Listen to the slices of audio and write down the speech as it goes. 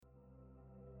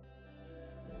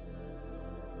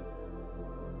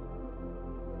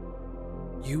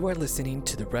You are listening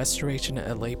to the Restoration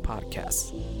LA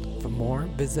podcast. For more,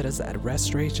 visit us at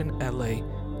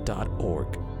restorationla.org.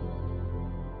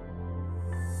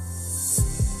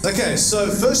 Okay, so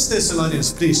 1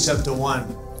 Thessalonians, please, chapter 1.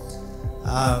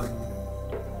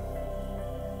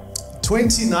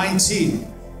 2019.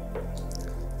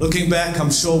 Looking back,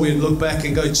 I'm sure we'd look back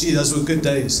and go, gee, those were good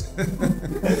days.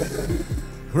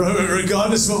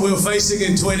 Regardless of what we were facing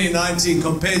in 2019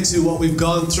 compared to what we've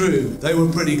gone through, they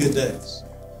were pretty good days.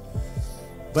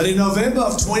 But in November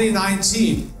of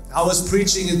 2019, I was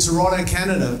preaching in Toronto,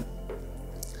 Canada.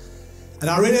 And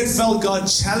I really felt God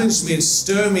challenge me and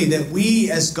stir me that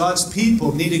we as God's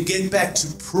people need to get back to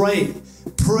prayer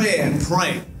and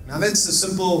praying. Now that's a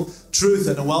simple truth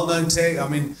and a well-known tag. I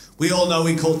mean, we all know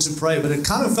we're called to pray, but it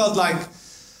kind of felt like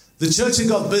the church had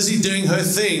got busy doing her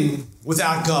thing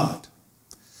without God.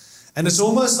 And it's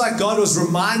almost like God was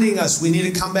reminding us we need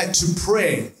to come back to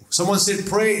prayer. Someone said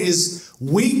prayer is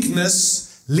weakness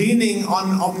leaning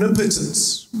on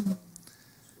omnipotence.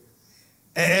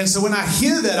 And so when I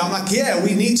hear that, I'm like, yeah,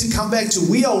 we need to come back to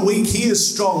we are weak, He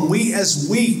is strong. We as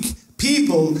weak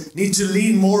people need to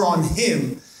lean more on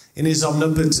Him in His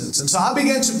omnipotence. And so I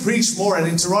began to preach more. And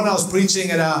in Toronto, I was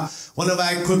preaching at one of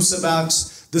our equips about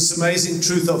this amazing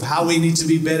truth of how we need to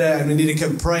be better and we need to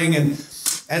keep praying. And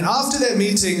after that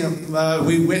meeting,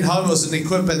 we went home. It was an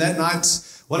equip, and that night,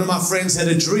 one of my friends had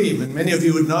a dream. And many of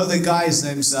you would know the guy. His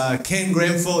name's Ken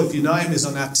Grenfell. If you know him, he's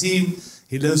on our team.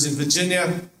 He lives in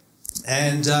Virginia.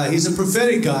 And he's a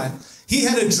prophetic guy. He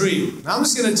had a dream. Now, I'm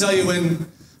just going to tell you, when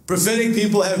prophetic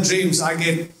people have dreams, I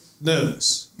get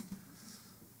nervous.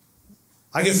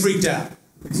 I get freaked out.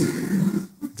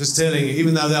 Just telling you,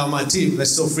 even though they're on my team, they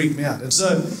still freak me out. And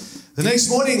so the next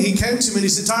morning he came to me and he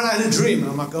said, Tyrone, I had a dream.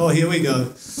 And I'm like, oh, here we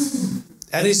go.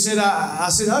 And he said, I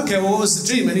said, okay, well, what was the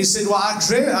dream? And he said, well, I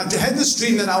had this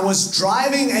dream that I was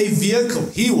driving a vehicle.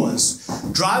 He was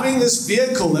driving this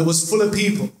vehicle that was full of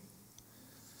people.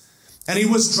 And he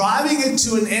was driving it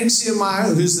to an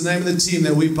NCMI, who's the name of the team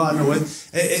that we partner with.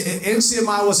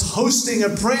 NCMI was hosting a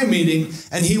prayer meeting,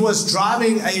 and he was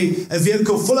driving a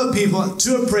vehicle full of people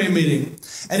to a prayer meeting.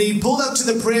 And he pulled up to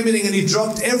the prayer meeting, and he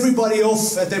dropped everybody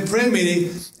off at their prayer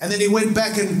meeting. And then he went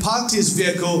back and parked his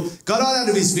vehicle, got out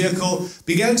of his vehicle,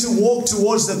 began to walk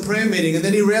towards the prayer meeting. And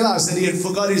then he realized that he had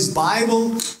forgot his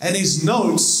Bible and his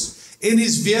notes in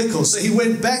his vehicle. So he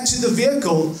went back to the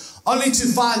vehicle, only to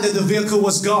find that the vehicle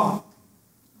was gone.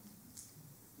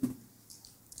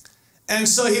 And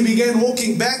so he began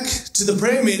walking back to the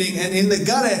prayer meeting, and in the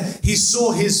gutter, he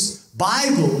saw his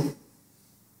Bible.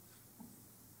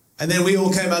 And then we all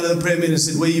came out of the prayer meeting and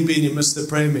said, where you been? You missed the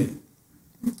prayer meeting.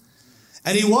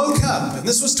 And he woke up, and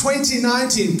this was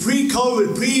 2019,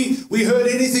 pre-COVID, we heard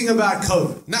anything about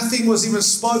COVID. Nothing was even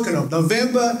spoken of.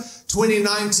 November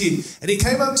 2019. And he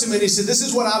came up to me and he said, this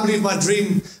is what I believe my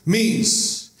dream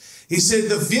means. He said,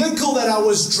 the vehicle that I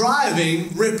was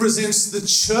driving represents the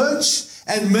church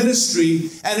and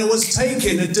ministry, and it was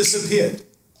taken, it disappeared.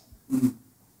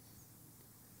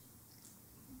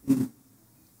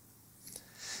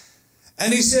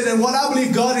 And he said, and what I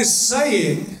believe God is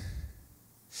saying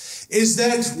is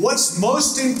that what's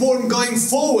most important going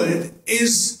forward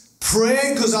is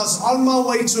prayer, because I was on my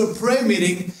way to a prayer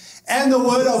meeting, and the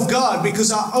Word of God,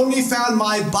 because I only found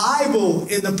my Bible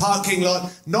in the parking lot,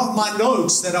 not my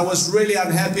notes that I was really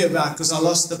unhappy about because I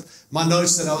lost my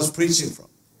notes that I was preaching from.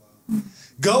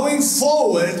 Going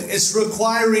forward, it's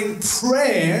requiring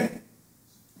prayer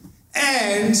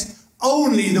and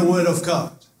only the Word of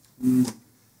God.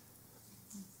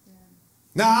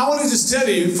 Now, I want to just tell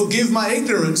you, forgive my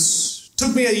ignorance. It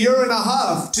took me 1.5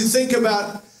 years to think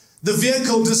about the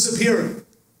vehicle disappearing.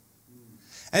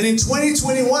 And in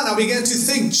 2021, I began to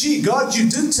think, gee, God, you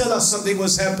did tell us something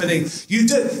was happening. You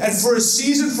did. And for a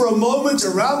season, for a moment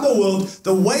around the world,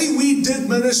 the way we did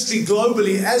ministry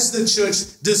globally as the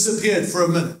church disappeared for a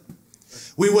minute.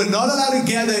 We were not allowed to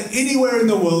gather anywhere in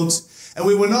the world, and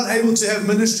we were not able to have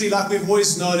ministry like we've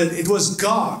always known it. It was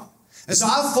gone. And so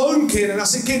I phoned Ken and I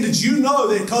said, Ken, did you know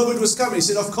that COVID was coming? He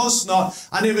said, of course not.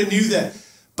 I never knew that.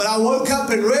 But I woke up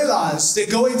and realized that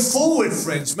going forward,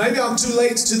 friends, maybe I'm too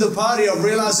late to the party of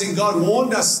realizing God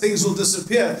warned us things will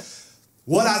disappear.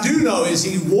 What I do know is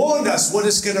He warned us what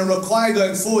it's going to require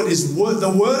going forward is the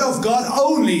Word of God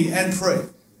only and prayer.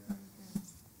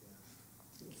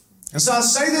 And so I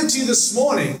say that to you this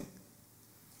morning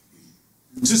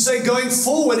to say going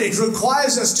forward, it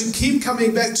requires us to keep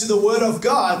coming back to the Word of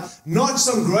God, not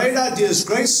some great ideas,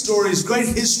 great stories, great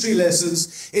history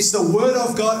lessons. It's the Word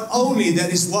of God only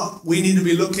that is what we need to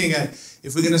be looking at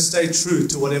if we're going to stay true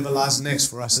to whatever lies next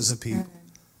for us as a people.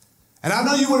 And I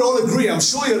know you would all agree, I'm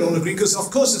sure you'd all agree, because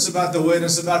of course it's about the Word,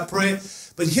 it's about prayer.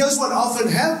 But here's what often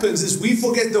happens is we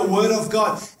forget the Word of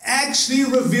God actually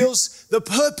reveals the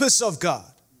purpose of God.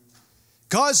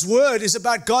 God's Word is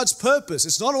about God's purpose.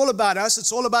 It's not all about us.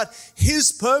 It's all about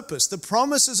His purpose. The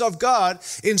promises of God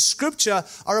in Scripture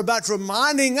are about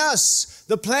reminding us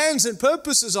the plans and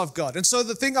purposes of God. And so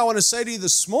the thing I want to say to you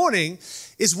this morning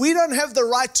is we don't have the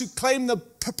right to claim the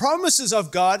promises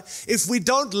of God if we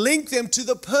don't link them to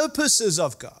the purposes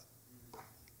of God.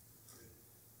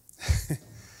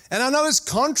 And I know it's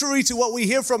contrary to what we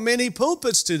hear from many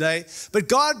pulpits today, but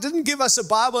God didn't give us a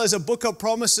Bible as a book of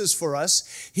promises for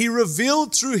us. He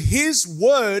revealed through His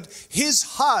Word, His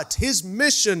heart, His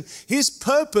mission, His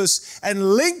purpose,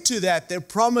 and linked to that their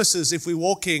promises if we're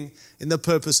walking in the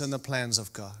purpose and the plans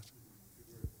of God.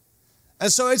 And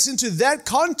so it's into that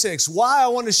context why I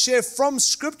want to share from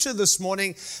Scripture this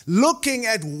morning, looking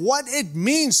at what it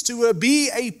means to be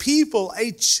a people,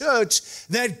 a church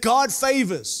that God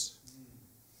favors.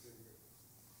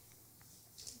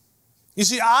 You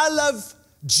see, I love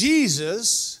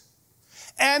Jesus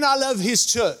and I love His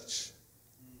church.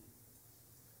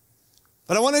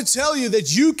 But I want to tell you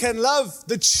that you can love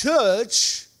the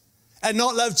church and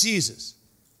not love Jesus.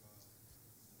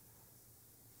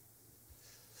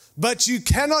 But you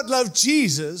cannot love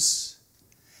Jesus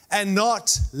and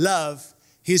not love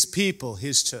His people,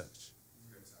 His church.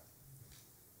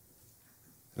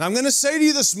 And I'm going to say to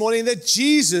you this morning that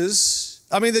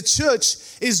the church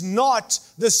is not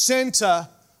the center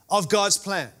of God's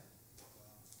plan.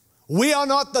 We are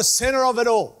not the center of it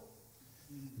all.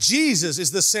 Jesus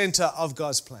is the center of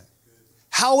God's plan.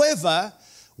 However,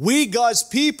 we, God's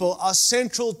people, are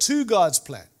central to God's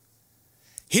plan.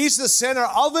 He's the center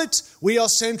of it. We are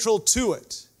central to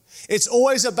it. It's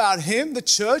always about Him. The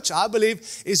church, I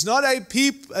believe, is not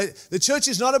the church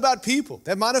is not about people.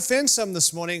 That might offend some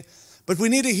this morning, but we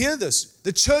need to hear this.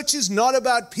 The church is not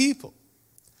about people.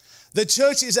 The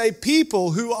church is a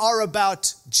people who are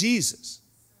about Jesus.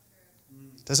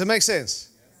 Does it make sense?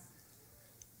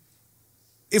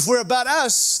 If we're about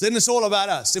us, then it's all about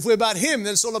us. If we're about Him,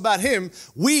 then it's all about Him.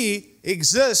 We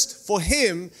exist for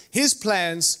Him, His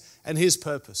plans, and His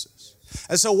purposes.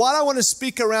 And so while I want to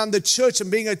speak around the church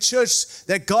and being a church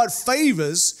that God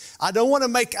favors, I don't want to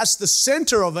make us the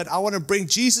center of it. I want to bring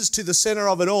Jesus to the center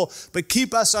of it all, but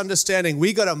keep us understanding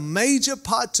we got a major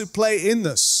part to play in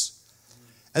this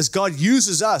as God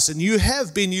uses us. And you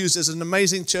have been used as an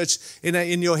amazing church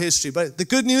in your history. But the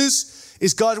good news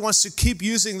is God wants to keep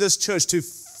using this church to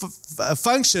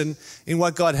function in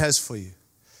what God has for you.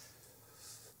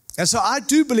 And so I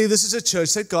do believe this is a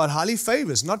church that God highly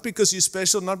favors, not because you're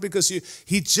special, not because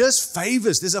He just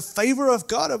favors. There's a favor of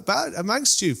God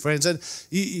amongst you, friends.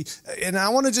 And I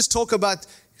want to just talk about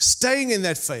staying in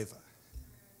that favor.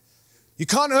 You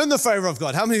can't earn the favor of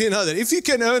God. How many of you know that? If you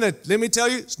can earn it, let me tell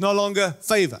you, it's no longer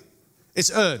favor.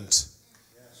 It's earned.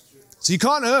 So you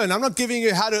can't earn. I'm not giving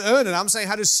you how to earn it. I'm saying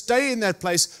how to stay in that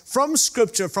place from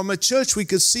Scripture, from a church we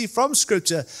could see from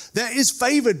Scripture that is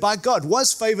favored by God,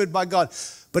 was favored by God.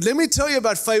 But let me tell you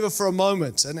about favor for a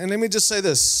moment. And let me just say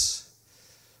this.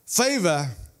 Favor,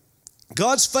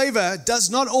 God's favor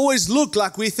does not always look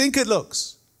like we think it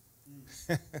looks.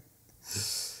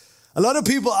 A lot of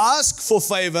people ask for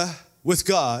favor with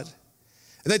God,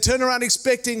 and they turn around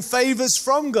expecting favors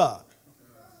from God.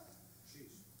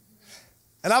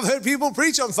 And I've heard people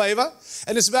preach on favor,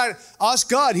 and it's about ask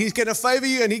God, He's going to favor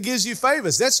you, and He gives you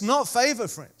favors. That's not favor,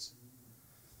 friends.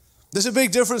 There's a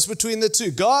big difference between the two.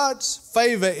 God's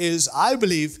favor is, I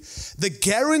believe, the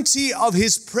guarantee of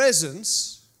His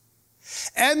presence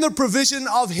and the provision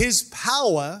of His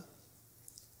power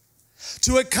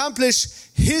to accomplish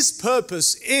His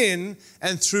purpose in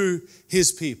and through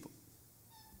His people.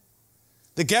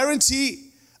 The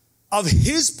guarantee of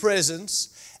His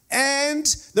presence and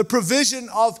the provision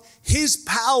of His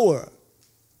power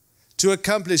to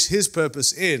accomplish His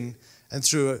purpose in and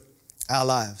through our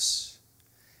lives.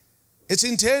 It's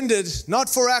intended not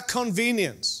for our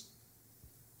convenience,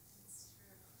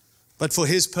 but for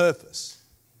His purpose.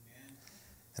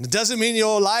 And it doesn't mean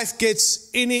your life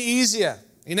gets any easier.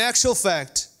 In actual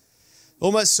fact,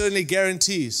 almost certainly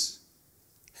guarantees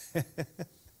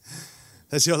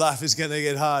that your life is going to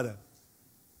get harder.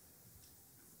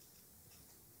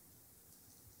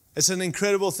 It's an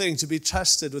incredible thing to be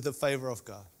trusted with the favor of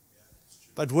God.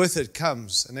 But with it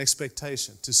comes an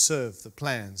expectation to serve the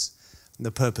plans and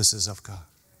the purposes of God.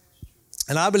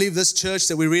 And I believe this church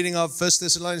that we're reading of, 1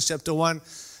 Thessalonians chapter 1,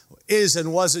 is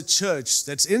and was a church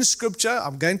that's in Scripture.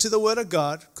 I'm going to the Word of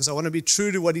God because I want to be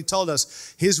true to what He told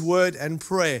us, His Word and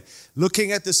prayer.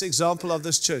 Looking at this example of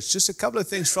this church, just a couple of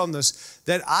things from this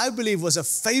that I believe was a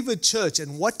favored church.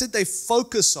 And what did they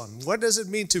focus on? What does it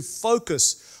mean to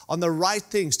focus on the right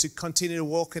things to continue to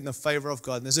walk in the favor of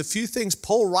God. And there's a few things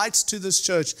Paul writes to this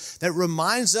church that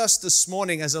reminds us this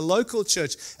morning as a local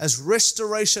church, as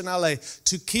Restoration LA,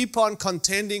 to keep on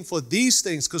contending for these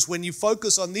things, because when you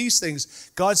focus on these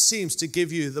things, God seems to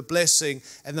give you the blessing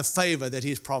and the favor that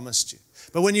He's promised you.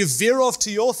 But when you veer off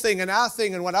to your thing and our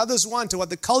thing and what others want and what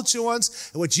the culture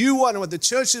wants and what you want and what the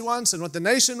church wants and what the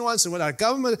nation wants and what our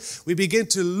government, we begin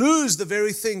to lose the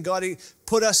very thing God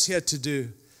put us here to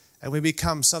do, and we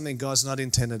become something God's not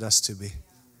intended us to be.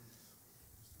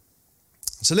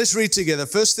 So let's read together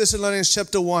 1 Thessalonians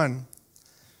chapter 1,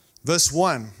 verse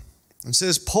 1. It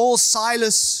says, Paul,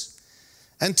 Silas,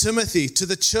 and Timothy to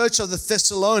the church of the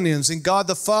Thessalonians in God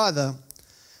the Father,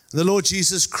 the Lord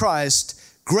Jesus Christ,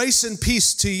 grace and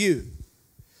peace to you.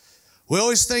 We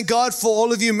always thank God for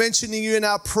all of you mentioning you in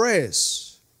our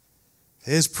prayers.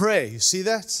 There's prayer. You see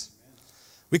that?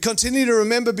 We continue to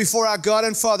remember before our God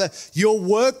and Father your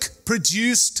work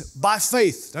produced by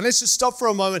faith. Now let's just stop for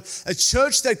a moment. A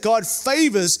church that God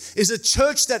favors is a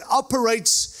church that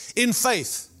operates in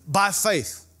faith, by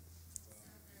faith.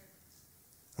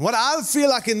 And what I feel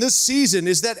like in this season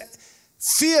is that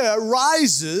fear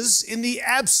rises in the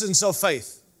absence of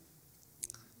faith.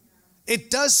 It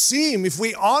does seem, if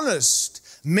we're honest,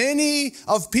 many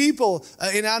of people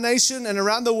in our nation and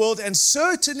around the world, and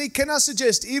certainly, can I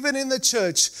suggest, even in the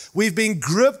church, we've been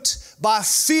gripped by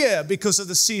fear because of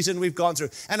the season we've gone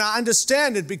through. And I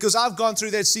understand it because I've gone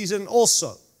through that season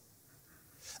also.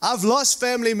 I've lost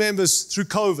family members through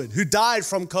COVID who died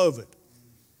from COVID.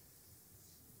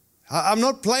 I'm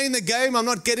not playing the game. I'm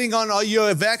not getting on, are you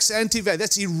a vax, anti-vax?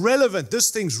 That's irrelevant.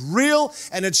 This thing's real,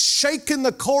 and it's shaken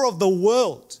the core of the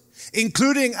world,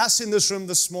 including us in this room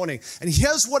this morning. And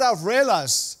here's what I've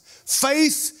realized.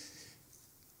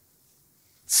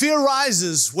 Fear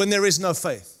rises when there is no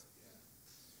faith.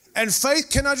 And faith,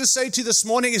 can I just say to you this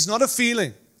morning, is not a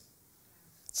feeling.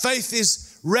 Faith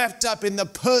is wrapped up in the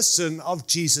person of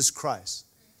Jesus Christ.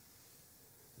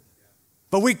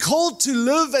 But we're called to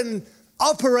live and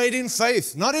operate in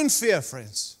faith, not in fear,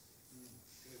 friends.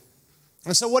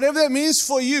 And so whatever that means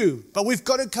for you, but we've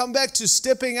got to come back to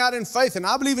stepping out in faith. And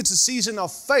I believe it's a season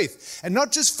of faith, and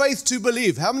not just faith to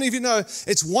believe. How many of you know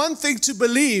it's one thing to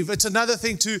believe, it's another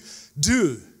thing to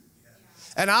do?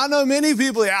 And I know many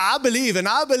people, I believe,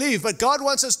 but God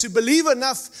wants us to believe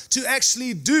enough to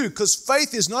actually do, because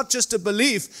faith is not just a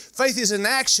belief. Faith is an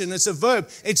action, it's a verb,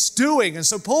 it's doing. And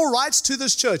so Paul writes to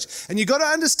this church, and you got to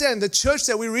understand the church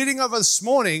that we're reading of this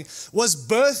morning was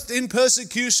birthed in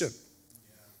persecution.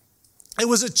 It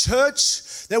was a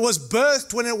church that was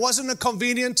birthed when it wasn't a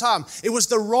convenient time. It was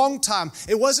the wrong time.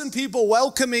 It wasn't people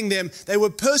welcoming them. They were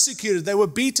persecuted. They were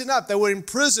beaten up. They were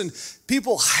imprisoned.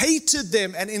 People hated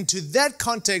them. And into that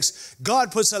context,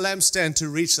 God puts a lampstand to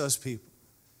reach those people.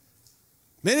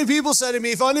 Many people say to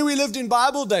me, if only we lived in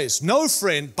Bible days. No,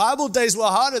 friend, Bible days were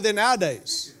harder than our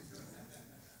days.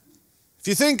 If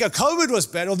you think COVID was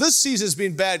bad, or this season's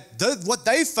been bad, what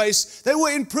they faced, they were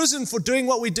in prison for doing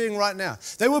what we're doing right now.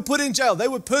 They were put in jail. They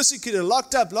were persecuted,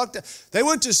 locked up. They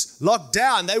weren't just locked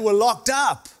down, they were locked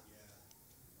up.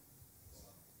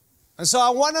 And so I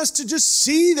want us to just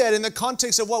see that in the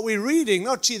context of what we're reading.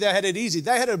 Not, gee, they had it easy.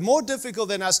 They had it more difficult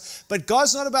than us. But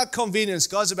God's not about convenience.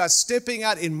 God's about stepping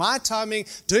out in my timing,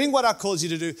 doing what I called you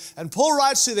to do. And Paul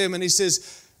writes to them and he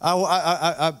says,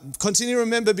 I continue to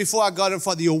remember before our God and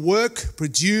Father your work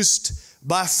produced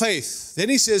by faith. Then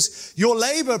he says, your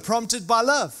labor prompted by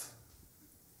love.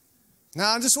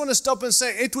 Now, I just want to stop and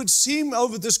say, it would seem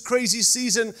over this crazy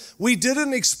season, we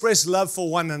didn't express love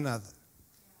for one another.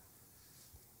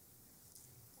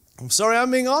 I'm sorry,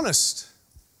 I'm being honest.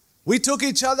 We took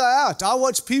each other out. I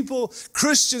watched people,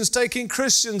 Christians taking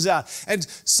Christians out and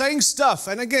saying stuff.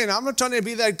 And again, I'm not trying to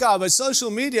be that guy, but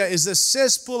social media is a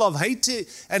cesspool of hate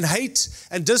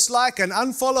and dislike and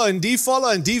unfollow and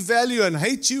defollow and devalue and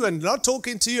hate you and not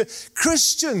talking to you.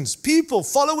 Christians, people,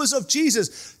 followers of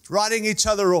Jesus, writing each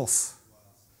other off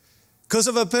because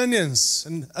of opinions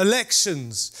and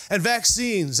elections and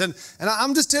vaccines. And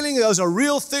I'm just telling you, those are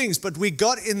real things, but we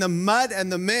got in the mud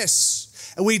and the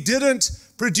mess and we didn't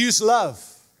produce love.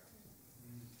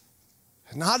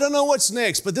 And I don't know what's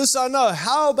next, but this I know.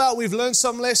 How about we've learned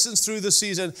some lessons through the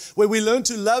season where we learn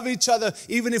to love each other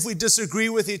even if we disagree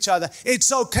with each other.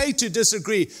 It's okay to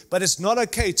disagree, but it's not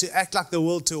okay to act like the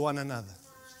world to one another.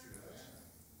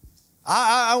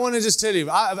 I want to just tell you,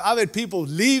 I've had people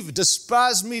leave,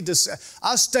 despise me.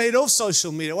 I stayed off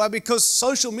social media. Why? Because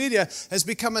social media has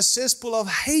become a cesspool of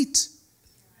hate.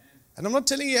 And I'm not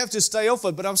telling you have to stay off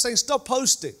it, but I'm saying stop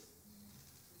posting.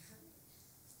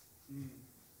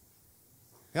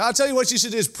 I'll tell you what you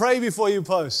should do is pray before you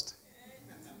post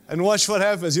and watch what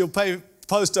happens. You'll pay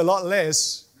post a lot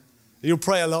less, you'll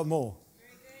pray a lot more.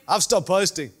 I've stopped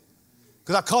posting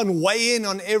because I can't weigh in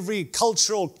on every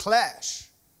cultural clash.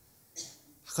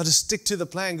 I've got to stick to the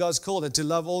plan God's called and to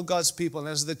love all God's people. And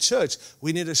as the church,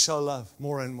 we need to show love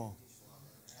more and more.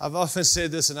 I've often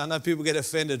said this, and I know people get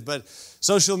offended, but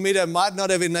social media might not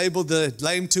have enabled the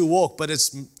lame to walk, but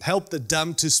it's helped the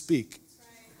dumb to speak.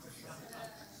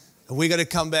 And we're going to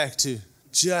come back to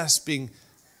just being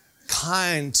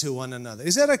kind to one another.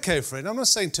 Is that okay, friend? I'm not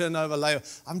saying turn over layer.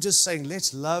 I'm just saying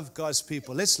let's love God's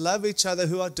people. Let's love each other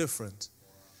who are different.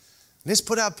 Let's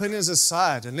put our opinions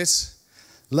aside and let's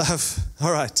love.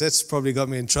 All right, that's probably got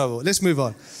me in trouble. Let's move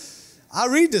on. I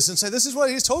read this and say, this is what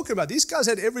he's talking about. These guys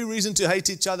had every reason to hate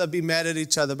each other, be mad at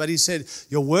each other. But he said,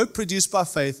 your work produced by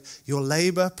faith, your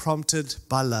labor prompted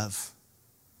by love,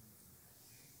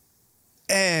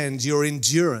 and your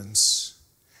endurance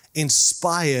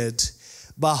inspired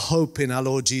by hope in our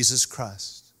Lord Jesus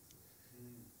Christ.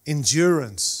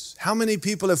 Endurance. How many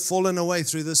people have fallen away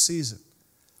through this season?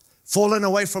 Fallen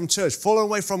away from church, fallen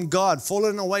away from God,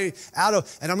 fallen away out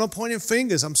of, and I'm not pointing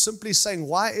fingers, I'm simply saying,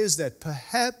 why is that?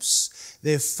 Perhaps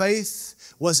their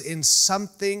faith was in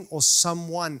something or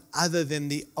someone other than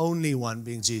the only one,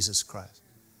 being Jesus Christ.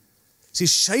 See,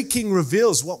 shaking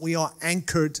reveals what we are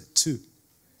anchored to.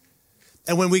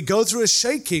 And when we go through a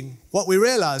shaking, what we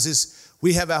realize is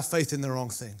we have our faith in the wrong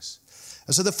things.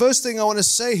 And so the first thing I want to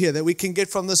say here that we can get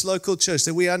from this local church,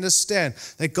 that we understand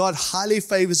that God highly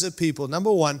favors a people,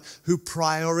 number one, who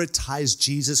prioritize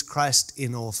Jesus Christ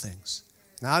in all things.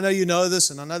 Now, I know you know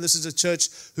this, and I know this is a church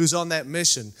who's on that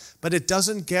mission, but it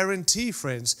doesn't guarantee,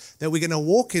 friends, that we're going to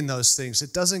walk in those things.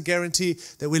 It doesn't guarantee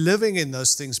that we're living in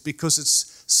those things because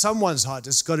it's someone's heart.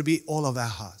 It's got to be all of our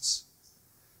hearts.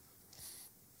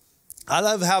 I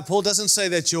love how Paul doesn't say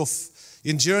that your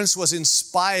endurance was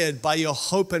inspired by your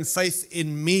hope and faith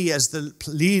in me as the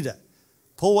leader.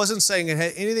 Paul wasn't saying it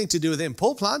had anything to do with him.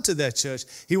 Paul planted that church.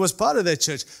 He was part of that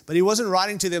church, but he wasn't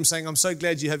writing to them saying, I'm so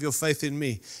glad you have your faith in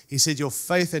me. He said, your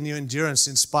faith and your endurance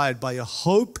inspired by your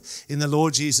hope in the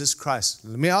Lord Jesus Christ.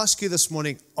 Let me ask you this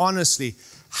morning, honestly,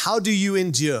 how do you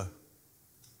endure?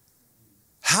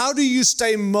 How do you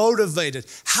stay motivated?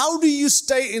 How do you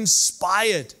stay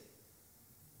inspired?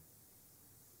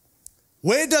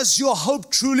 Where does your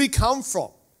hope truly come from?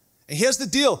 And here's the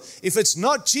deal. If it's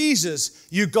not Jesus,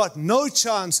 you've got no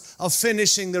chance of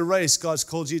finishing the race God's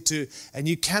called you to, and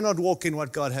you cannot walk in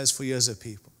what God has for you as a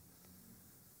people.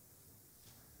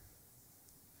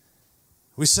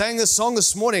 We sang this song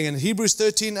this morning in Hebrews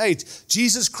 13:8.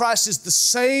 Jesus Christ is the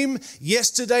same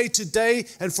yesterday, today,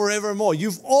 and forevermore.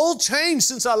 You've all changed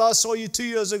since I last saw you 2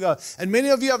 years ago, and many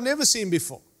of you I've never seen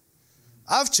before.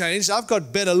 I've changed. I've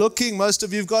got better looking. Most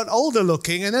of you have got older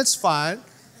looking, and that's fine.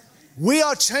 We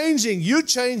are changing. You're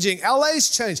changing. LA's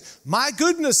changed. My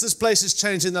goodness, this place has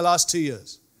changed in the last 2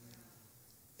 years.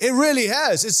 It really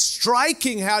has. It's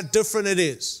striking how different it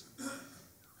is.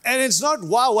 And it's not,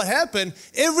 wow, what happened?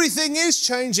 Everything is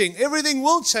changing. Everything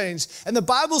will change. And the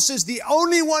Bible says the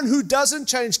only one who doesn't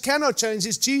change, cannot change,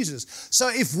 is Jesus. So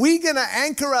if we're going to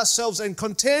anchor ourselves and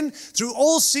contend through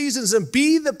all seasons and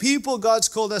be the people God's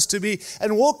called us to be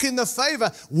and walk in the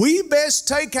favor, we best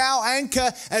take our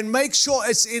anchor and make sure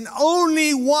it's in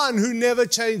only one who never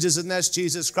changes, and that's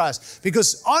Jesus Christ.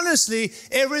 Because honestly,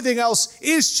 everything else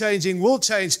is changing, will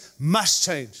change, must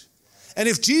change. And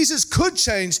if Jesus could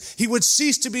change, he would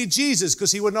cease to be Jesus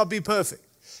because he would not be perfect.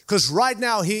 Because right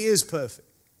now he is perfect.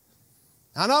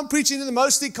 And I'm preaching to the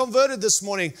mostly converted this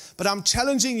morning, but I'm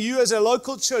challenging you as a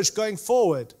local church going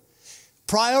forward.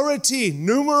 Priority,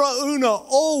 numero uno,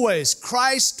 always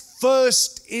Christ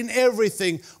first in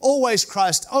everything. Always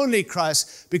Christ, only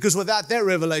Christ, because without that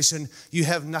revelation, you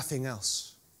have nothing else.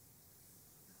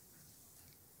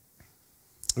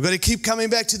 We've got to keep coming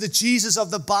back to the Jesus of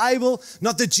the Bible,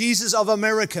 not the Jesus of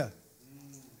America.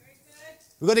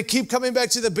 We've got to keep coming back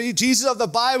to the Jesus of the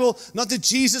Bible, not the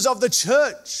Jesus of the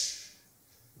church.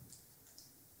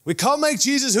 We can't make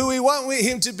Jesus who we want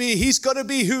him to be. He's got to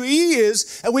be who he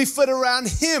is, and we fit around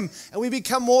him, and we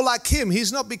become more like him.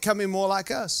 He's not becoming more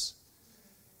like us.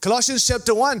 Colossians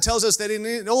chapter 1 tells us that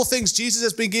in all things Jesus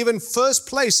has been given first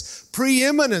place,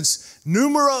 preeminence,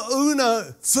 numero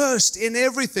uno, first in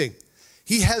everything.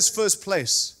 He has first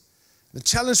place. The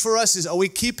challenge for us is, are we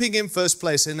keeping him first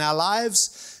place in our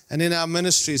lives and in our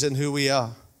ministries and who we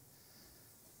are?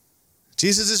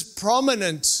 Jesus is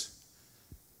prominent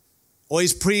or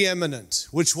he's preeminent.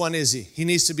 Which one is he? He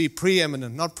needs to be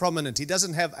preeminent, not prominent. He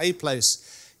doesn't have a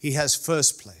place. He has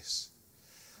first place.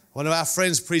 One of our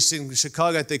friends preached in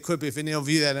Chicago at the Equip, if any of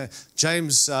you that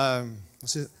James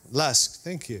Lusk,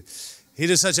 thank you. He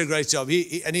did such a great job.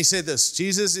 And he said this,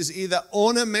 Jesus is either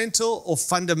ornamental or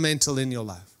fundamental in your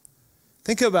life.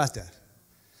 Think about that.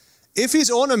 If he's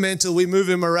ornamental, we move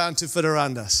him around to fit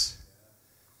around us.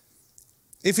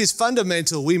 If he's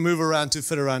fundamental, we move around to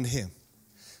fit around him.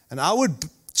 And I would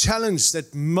challenge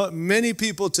that many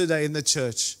people today in the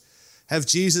church have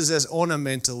Jesus as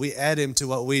ornamental. We add him to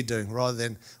what we're doing rather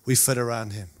than we fit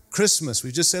around him. Christmas,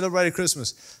 we just celebrated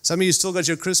Christmas. Some of you still got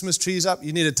your Christmas trees up.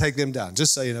 You need to take them down,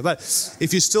 just so you know. But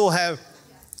if you still have,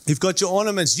 you've got your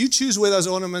ornaments, you choose where those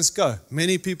ornaments go.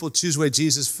 Many people choose where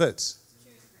Jesus fits.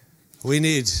 We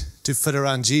need to fit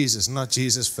around Jesus, not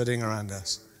Jesus fitting around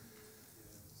us.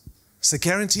 It's a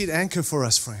guaranteed anchor for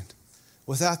us, friend.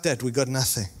 Without that, we got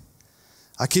nothing.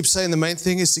 I keep saying the main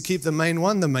thing is to keep the main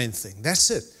one the main thing. That's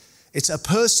it. It's a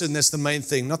person that's the main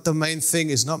thing. Not the main thing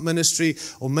is not ministry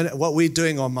or what we're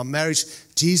doing or my marriage.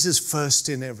 Jesus first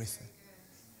in everything.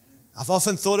 I've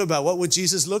often thought about what would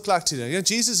Jesus look like today. You know,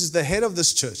 Jesus is the head of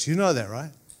this church. You know that,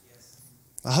 right?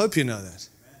 I hope you know that.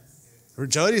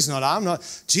 Jody's not, I'm not.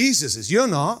 Jesus is. You're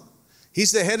not.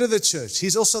 He's the head of the church.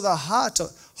 He's also the heart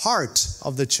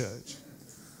of the church.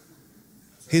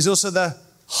 He's also the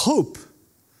hope.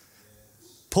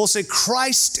 Paul said,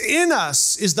 Christ in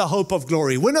us is the hope of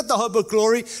glory. We're not the hope of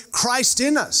glory. Christ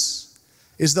in us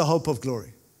is the hope of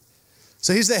glory.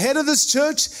 So he's the head of this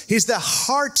church. He's the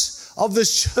heart of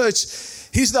this church.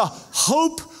 He's the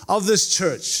hope of this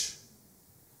church.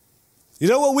 You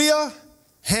know what we are?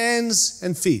 Hands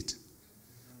and feet.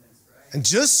 And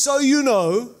just so you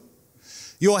know,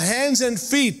 your hands and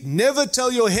feet never tell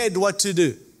your head what to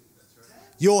do.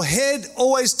 Your head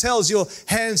always tells your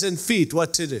hands and feet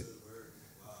what to do.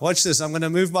 Watch this. I'm going to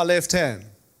move my left hand.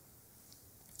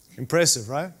 Impressive,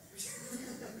 right?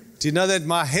 Do you know that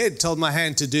my head told my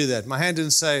hand to do that? My hand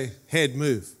didn't say, head,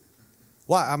 move.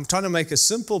 Why? I'm trying to make a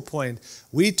simple point.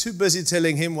 We're too busy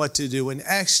telling him what to do when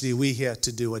actually we're here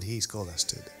to do what he's called us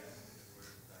to do.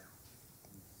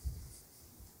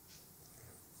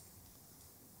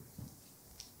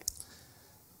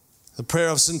 The prayer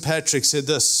of St. Patrick said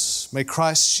this, may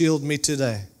Christ shield me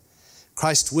today.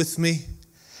 Christ with me,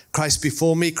 Christ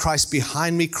before me, Christ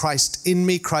behind me, Christ in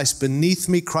me, Christ beneath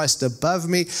me, Christ above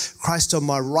me, Christ on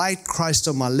my right, Christ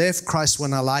on my left, Christ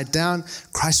when I lie down,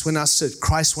 Christ when I sit,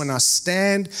 Christ when I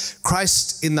stand,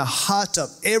 Christ in the heart of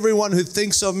everyone who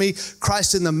thinks of me,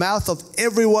 Christ in the mouth of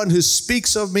everyone who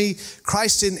speaks of me,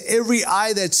 Christ in every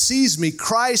eye that sees me,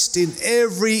 Christ in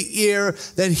every ear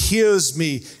that hears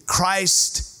me,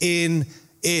 Christ in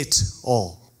it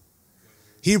all.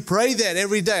 He prayed that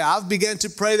every day. I've begun to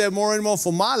pray that more and more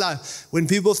for my life. When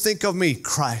people think of me,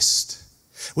 Christ.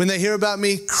 When they hear about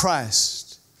me,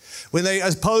 Christ. When they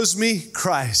oppose me,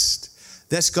 Christ.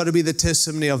 That's got to be the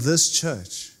testimony of this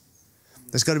church.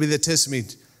 That's got to be the testimony.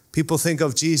 People think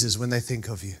of Jesus when they think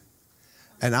of you.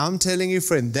 And I'm telling you,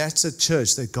 friend, that's a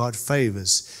church that God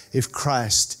favors if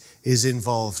Christ is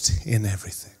involved in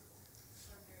everything.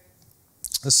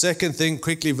 The second thing,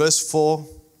 quickly, verse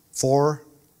 4.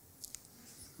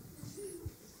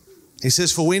 He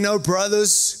says, for we know,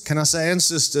 brothers, can I say, and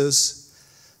sisters,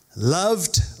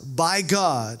 loved by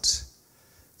God,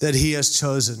 that he has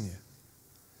chosen you.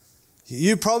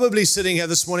 You're probably sitting here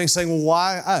this morning saying, well,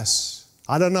 why us?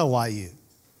 I don't know why you,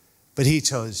 but he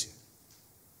chose you.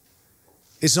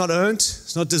 It's not earned.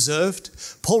 It's not deserved.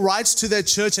 Paul writes to that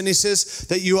church and he says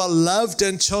that you are loved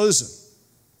and chosen.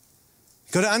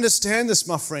 You've got to understand this,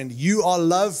 my friend. You are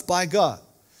loved by God.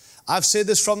 I've said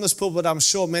this from this pulpit, I'm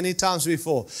sure, many times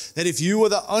before, that if you were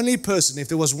the only person, if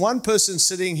there was one person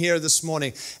sitting here this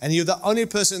morning, and you're the only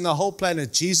person in the whole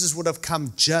planet, Jesus would have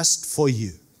come just for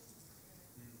you.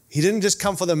 He didn't just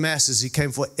come for the masses, he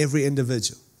came for every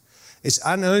individual. It's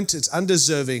unearned, it's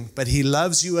undeserving, but he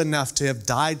loves you enough to have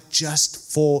died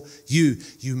just for you.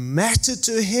 You matter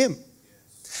to him.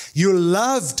 You're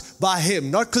loved by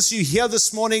him, not because you're here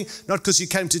this morning, not because you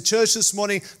came to church this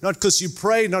morning, not because you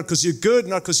prayed, not because you're good,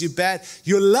 not because you're bad.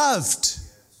 You're loved.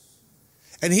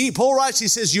 And Paul writes, he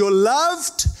says, you're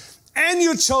loved and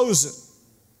you're chosen.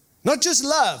 Not just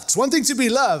loved. It's one thing to be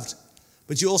loved,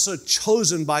 but you're also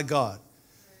chosen by God.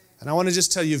 And I want to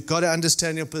just tell you, you've got to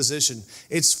understand your position.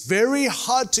 It's very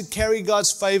hard to carry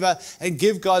God's favor and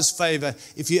give God's favor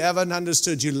if you haven't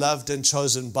understood you're loved and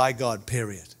chosen by God,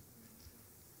 period.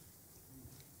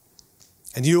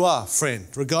 And you are, friend,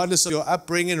 regardless of your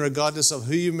upbringing, regardless of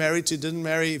who you married to, didn't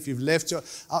marry, if you've left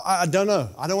I don't know.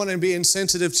 I don't want to be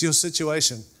insensitive to your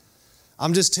situation.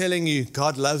 I'm just telling you,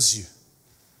 God loves you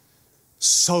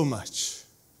so much.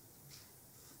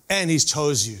 And he's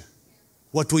chose you.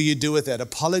 What will you do with that?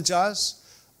 Apologize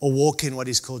or walk in what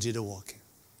he's called you to walk in?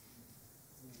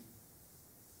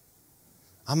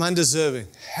 I'm undeserving,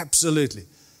 absolutely.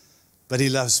 But He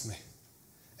loves me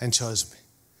and chose me.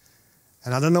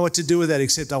 And I don't know what to do with that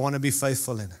except I want to be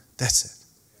faithful in it. That's it.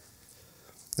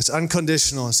 It's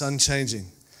unconditional, it's unchanging.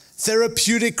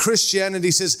 Therapeutic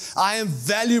Christianity says, I am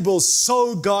valuable,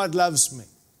 so God loves me.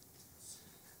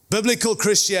 Biblical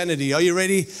Christianity, are you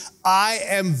ready? I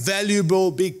am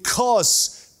valuable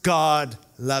because God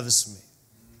loves me.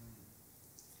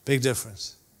 Big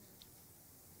difference.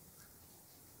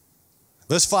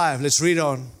 Verse 5, let's read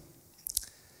on.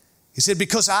 He said,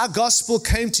 because our gospel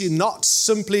came to you not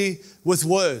simply with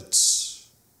words,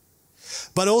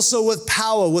 but also with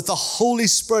power, with the Holy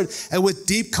Spirit, and with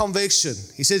deep conviction.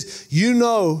 He says, you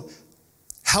know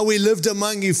how we lived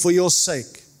among you for your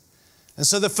sake. And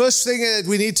so the first thing that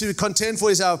we need to contend for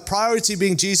is our priority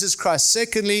being Jesus Christ.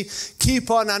 Secondly,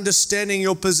 keep on understanding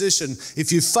your position.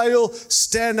 If you fail,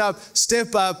 stand up,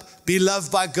 step up, be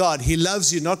loved by God. He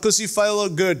loves you, not because you fail or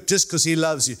good, just because He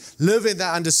loves you. Live in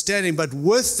that understanding, but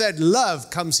with that love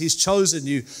comes He's chosen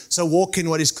you. So walk in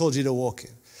what He's called you to walk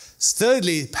in.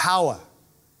 Thirdly, power.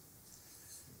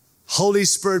 Holy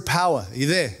Spirit power. Are you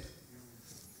there?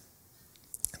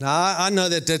 Now, I know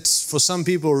that that's for some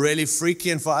people really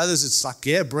freaky, and for others it's like,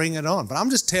 yeah, bring it on. But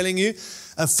I'm just telling you,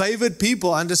 a favored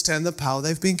people understand the power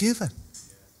they've been given.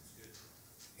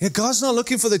 Yeah, God's not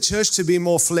looking for the church to be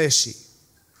more fleshy.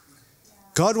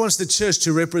 God wants the church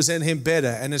to represent Him better,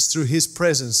 and it's through His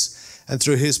presence and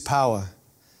through His power.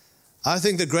 I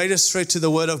think the greatest threat to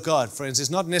the Word of God, friends, is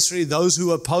not necessarily those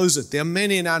who oppose it. There are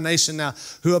many in our nation now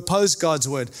who oppose God's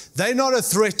Word. They're not a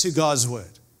threat to God's Word.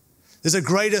 There's a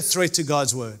greater threat to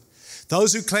God's Word.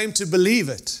 Those who claim to believe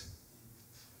it,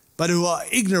 but who are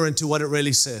ignorant to what it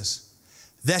really says.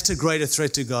 That's a greater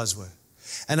threat to God's Word.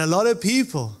 And a lot of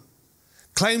people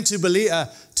claim to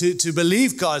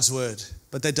believe God's Word,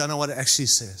 but they don't know what it actually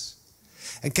says.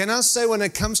 And can I say, when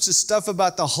it comes to stuff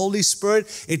about the Holy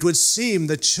Spirit, it would seem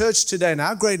the church today in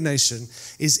our great nation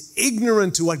is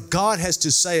ignorant to what God has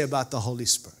to say about the Holy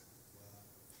Spirit.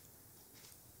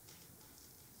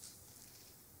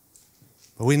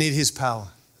 But we need His power.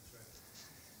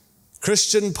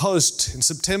 Christian Post in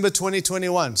September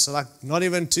 2021, so like not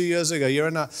even 2 years ago,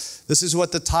 this is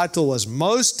what the title was.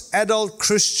 Most adult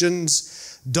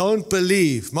Christians don't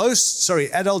believe,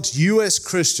 adult U.S.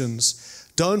 Christians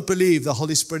don't believe the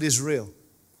Holy Spirit is real.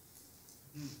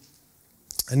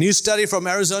 A new study from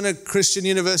Arizona Christian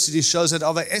University shows that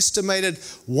of an estimated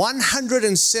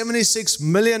 176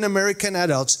 million American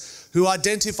adults who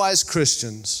identify as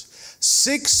Christians,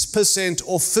 6%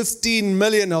 or 15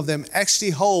 million of them actually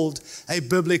hold a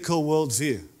biblical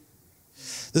worldview.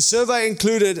 The survey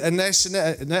included a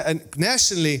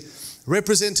nationally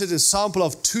represented a sample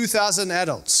of 2,000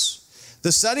 adults.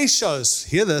 The study shows,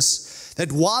 hear this,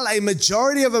 that while a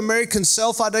majority of American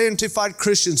self-identified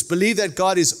Christians believe that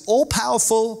God is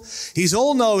all-powerful, He's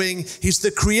all-knowing, He's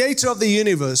the creator of the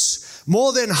universe,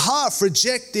 more than half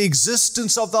reject the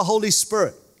existence of the Holy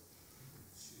Spirit.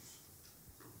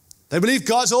 They believe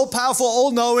God's all-powerful,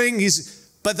 all-knowing,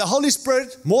 but the Holy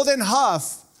Spirit, more than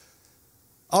half,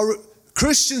 are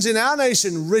Christians in our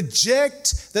nation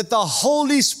reject that the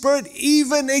Holy Spirit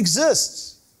even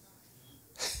exists.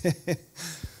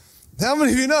 How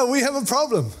many of you know we have a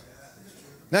problem?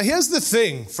 Now here's the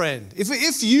thing, friend.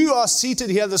 If you are seated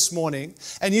here this morning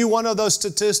and you're one of those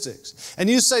statistics, and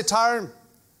you say, Tyron,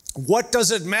 what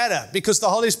does it matter? Because the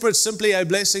Holy Spirit's simply a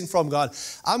blessing from God.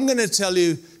 I'm going to tell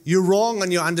you, you're wrong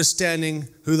on your understanding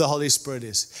who the Holy Spirit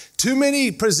is. Too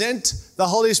many present the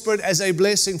Holy Spirit as a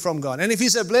blessing from God. And if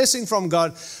He's a blessing from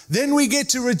God, then we get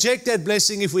to reject that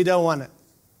blessing if we don't want it.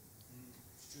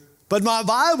 But my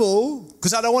Bible,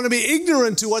 because I don't want to be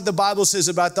ignorant to what the Bible says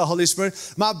about the Holy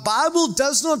Spirit, my Bible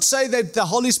does not say that the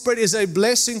Holy Spirit is a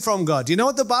blessing from God. You know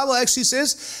what the Bible actually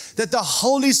says? That the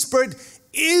Holy Spirit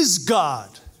is God.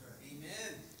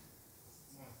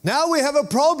 Now we have a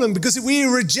problem, because if we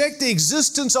reject the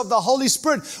existence of the Holy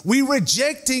Spirit, we're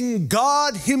rejecting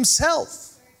God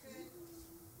Himself.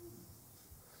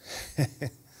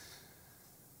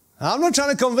 I'm not trying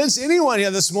to convince anyone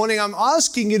here this morning. I'm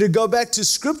asking you to go back to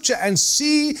Scripture and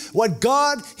see what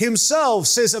God Himself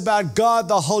says about God,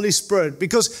 the Holy Spirit,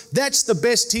 because that's the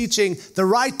best teaching, the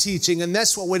right teaching, and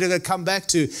that's what we're going to come back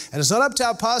to. And it's not up to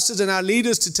our pastors and our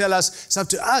leaders to tell us. It's up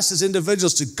to us as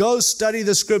individuals to go study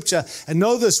the Scripture. And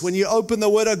know this, when you open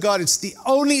the Word of God, it's the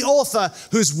only author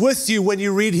who's with you when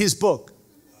you read His book.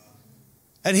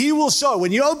 And He will show.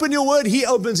 When you open your Word, He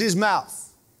opens His mouth.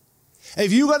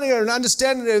 If you're going to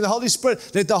understand the Holy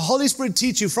Spirit, let the Holy Spirit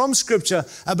teach you from Scripture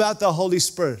about the Holy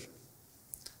Spirit.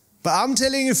 But I'm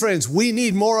telling you, friends, we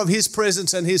need more of His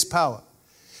presence and His power.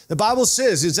 The Bible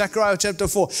says in Zechariah chapter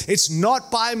 4, it's not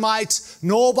by might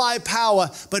nor by power,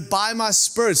 but by my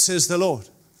Spirit, says the Lord.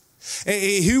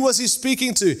 Who was he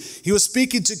speaking to? He was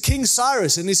speaking to King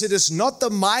Cyrus, and he said, it's not the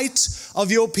might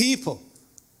of your people.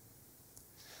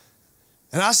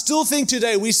 And I still think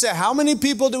today we say, how many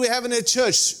people do we have in our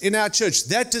church?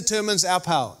 That determines our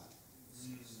power.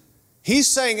 He's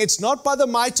saying it's not by the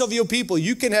might of your people.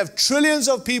 You can have trillions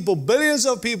of people, billions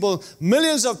of people,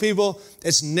 millions of people.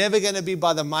 It's never going to be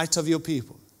by the might of your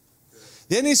people.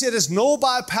 Then he said it's nor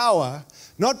by power,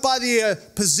 not by the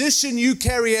position you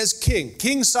carry as king.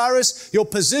 King Cyrus, your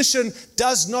position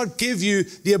does not give you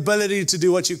the ability to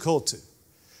do what you're called to.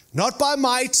 Not by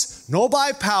might, nor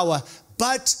by power,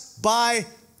 but by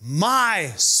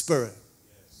my Spirit.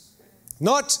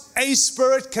 Not a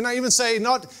spirit. Can I even say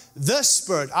not the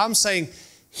Spirit? I'm saying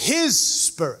His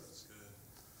Spirit.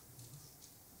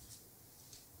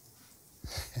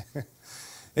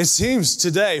 It seems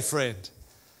today, friend,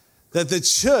 that the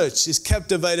church is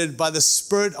captivated by the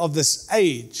spirit of this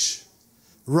age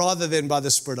rather than by the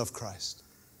Spirit of Christ.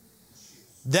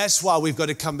 That's why we've got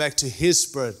to come back to His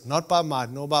Spirit, not by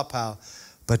might nor by power,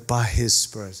 but by His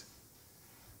Spirit.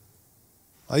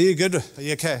 Are you good? Are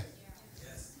you okay?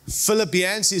 Philip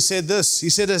Yancey said this. He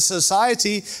said, a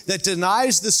society that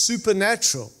denies the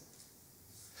supernatural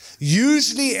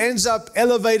usually ends up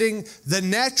elevating the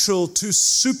natural to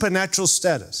supernatural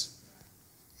status.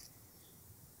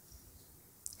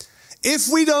 If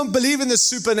we don't believe in the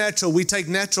supernatural, we take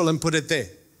natural and put it there.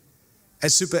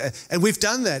 And we've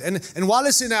done that. And while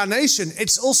it's in our nation,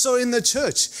 it's also in the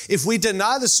church. If we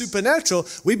deny the supernatural,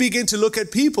 we begin to look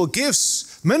at people,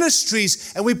 gifts,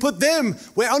 ministries, and we put them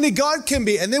where only God can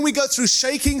be. And then we go through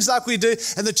shakings like we do,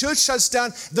 and the church shuts down.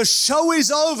 The show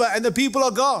is over, and the people are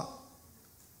gone.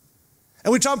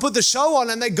 And we try and put the show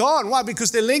on, and they're gone. Why?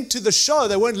 Because they're linked to the show.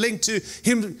 They weren't linked to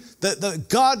Him, the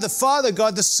God the Father,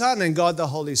 God the Son, and God the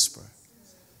Holy Spirit.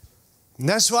 And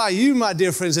that's why you, my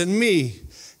dear friends, and me,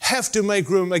 have to make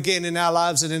room again in our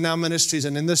lives and in our ministries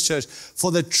and in this church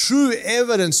for the true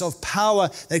evidence of power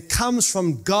that comes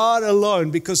from God alone,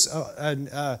 because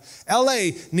LA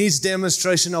needs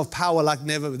demonstration of power like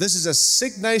never. This is a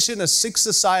sick nation, a sick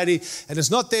society, and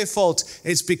it's not their fault.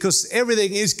 It's because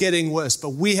everything is getting worse, but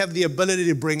we have the ability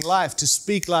to bring life, to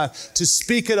speak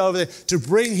it over there, to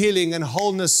bring healing and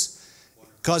wholeness.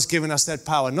 God's given us that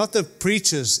power, not the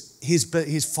preachers,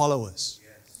 His followers.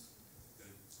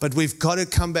 But we've got to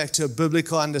come back to a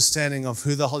biblical understanding of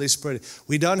who the Holy Spirit is.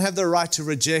 We don't have the right to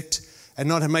reject and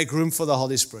not make room for the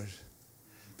Holy Spirit,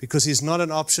 because He's not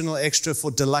an optional extra for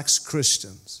deluxe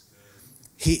Christians.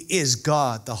 He is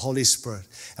God, the Holy Spirit.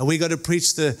 And we got to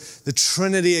preach the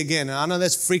Trinity again. And I know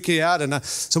that's freaking you out. And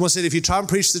someone said, if you try and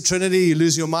preach the Trinity, you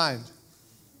lose your mind.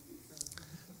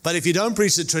 But if you don't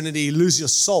preach the Trinity, you lose your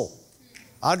soul.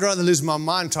 I'd rather lose my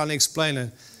mind trying to explain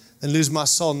it than lose my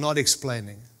soul not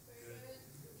explaining.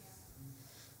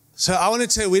 So I want to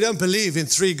tell you, we don't believe in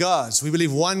three gods. We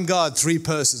believe one God, three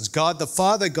persons. God the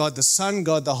Father, God the Son,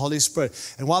 God the Holy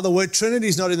Spirit. And while the word Trinity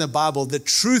is not in the Bible, the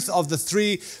truth of the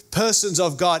three persons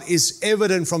of God is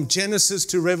evident from Genesis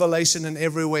to Revelation and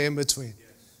everywhere in between.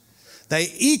 They're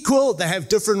equal, they have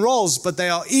different roles, but they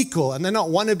are equal. And they're not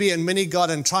wannabe and mini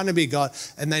God and trying to be God.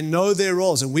 And they know their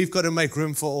roles, and we've got to make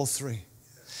room for all three.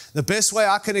 The best way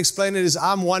I can explain it is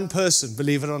I'm one person,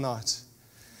 believe it or not.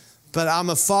 But I'm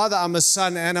a father, I'm a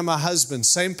son, and I'm a husband.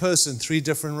 Same person, three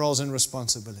different roles and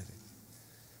responsibility.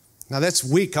 Now that's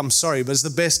weak, I'm sorry, but it's the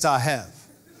best I have.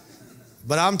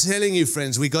 But I'm telling you,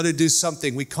 friends, we got to do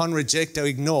something. We can't reject or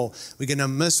ignore. We're going to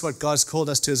miss what God's called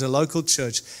us to as a local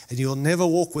church. And you'll never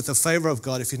walk with the favor of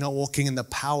God if you're not walking in the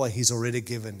power He's already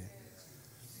given you.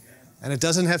 And it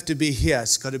doesn't have to be here.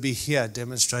 It's got to be here,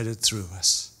 demonstrated through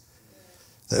us.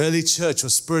 The early church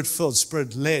was Spirit-filled,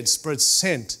 Spirit-led,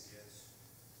 Spirit-sent.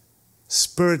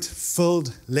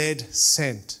 Spirit-filled, led,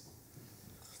 sent.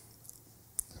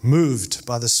 Moved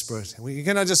by the Spirit.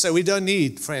 Can I just say, we don't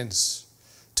need, friends,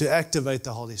 to activate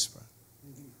the Holy Spirit.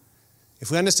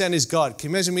 If we understand He's God, can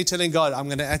you imagine me telling God, I'm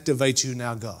going to activate you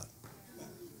now, God?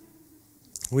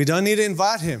 We don't need to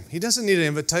invite Him. He doesn't need an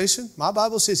invitation. My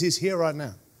Bible says He's here right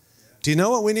now. Do you know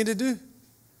what we need to do?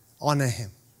 Honor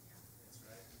Him.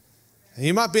 And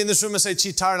you might be in this room and say,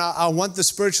 gee, Tyron, I want the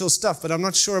spiritual stuff, but I'm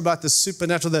not sure about the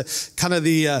supernatural,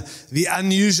 the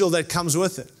unusual that comes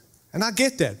with it. And I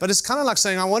get that, but it's kind of like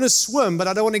saying, I want to swim, but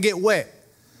I don't want to get wet.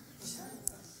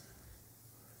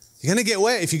 You're going to get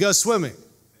wet if you go swimming.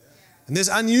 And there's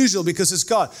unusual because it's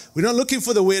God. We're not looking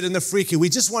for the weird and the freaky. We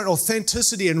just want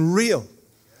authenticity and real.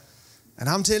 And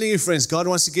I'm telling you, friends, God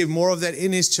wants to give more of that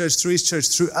in His church, through His church,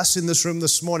 through us in this room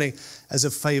this morning as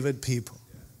a favored people.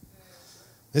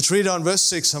 Let's read on verse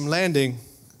 6. I'm landing.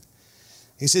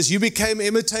 He says, you became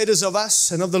imitators of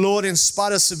us and of the Lord in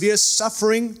spite of severe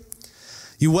suffering.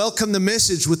 You welcomed the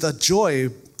message with a joy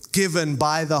given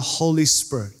by the Holy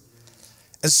Spirit.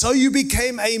 And so you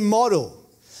became a model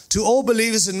to all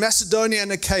believers in Macedonia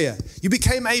and Achaia. You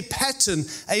became a pattern,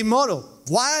 a model.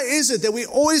 Why is it that we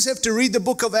always have to read the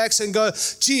book of Acts and go,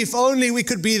 gee, if only we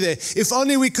could be there, if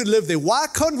only we could live there? Why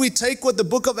can't we take what the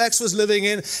book of Acts was living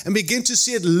in and begin to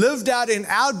see it lived out in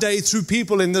our day through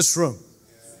people in this room?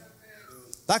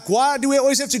 Like, why do we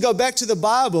always have to go back to the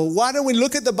Bible? Why don't we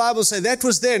look at the Bible and say, that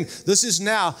was then, this is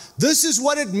now. This is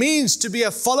what it means to be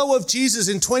a follower of Jesus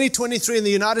in 2023 in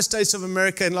the United States of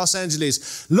America in Los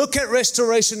Angeles. Look at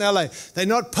Restoration LA. They're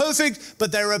not perfect,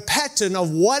 but they're a pattern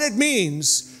of what it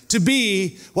means to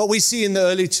be what we see in the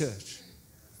early church.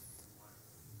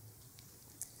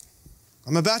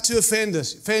 I'm about to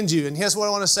offend you, and here's what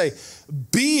I want to say.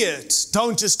 Be it,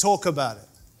 don't just talk about it.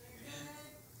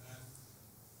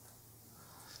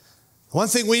 One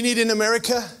thing we need in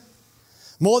America,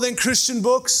 more than Christian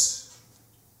books,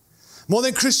 more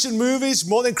than Christian movies,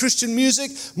 more than Christian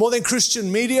music, more than Christian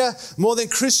media, more than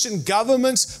Christian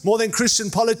governments, more than Christian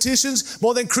politicians,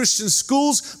 more than Christian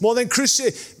schools, more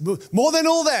than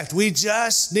all that. We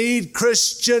just need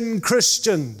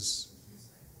Christians.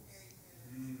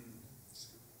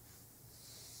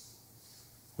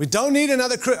 We don't need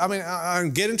another, I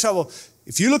get in trouble.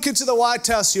 If you look into the White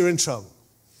House, you're in trouble.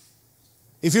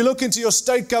 If you look into your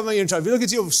state government, you're in trouble. If you look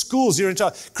into your schools, you're in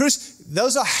trouble. Chris,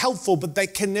 those are helpful, but they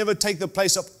can never take the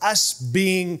place of us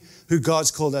being who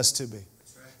God's called us to be.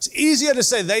 It's easier to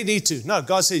say they need to. No,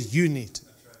 God says you need to.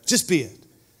 Just be it.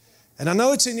 And I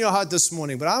know it's in your heart this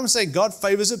morning, but I'm saying God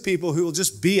favors the people who will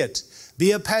just be it.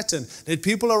 Be a pattern. Let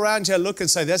people around you look and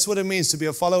say, that's what it means to be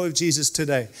a follower of Jesus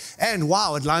today. And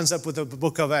wow, it lines up with the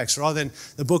book of Acts, rather than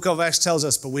the book of Acts tells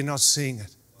us, but we're not seeing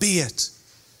it. Be it.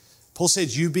 Paul said,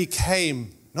 you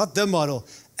became, not the model,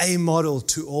 a model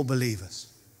to all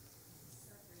believers.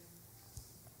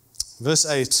 Verse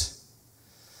 8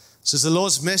 says, the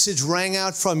Lord's message rang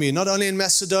out from you, not only in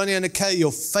Macedonia and Achaia,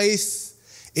 your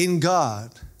faith in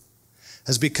God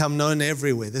has become known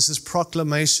everywhere. This is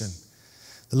proclamation.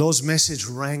 The Lord's message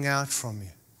rang out from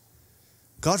you.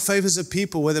 God favors a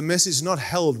people where the message is not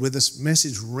held, where this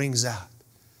message rings out.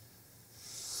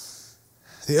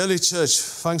 The early church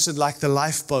functioned like the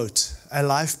lifeboat, a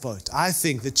lifeboat. I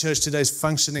think the church today is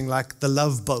functioning like the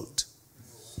love boat.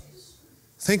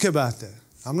 Think about that.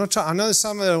 I know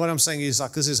some of what I'm saying is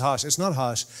like, this is harsh. It's not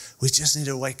harsh. We just need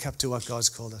to wake up to what God's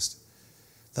called us to.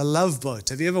 The Love Boat.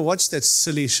 Have you ever watched that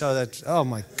silly show oh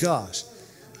my gosh.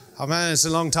 Oh man, it's a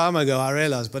long time ago, I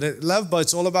realized. But Love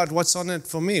Boat's all about what's on it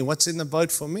for me. What's in the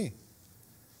boat for me.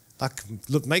 Like,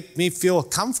 look, make me feel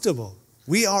comfortable.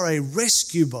 We are a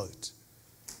rescue boat.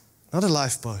 Not a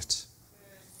lifeboat.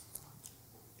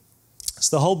 It's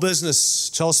the whole business,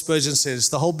 Charles Spurgeon said, it's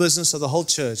the whole business of the whole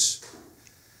church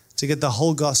to get the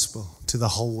whole gospel to the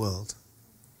whole world.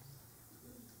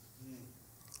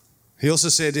 He also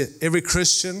said every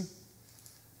Christian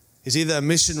is either a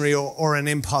missionary or an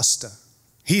imposter.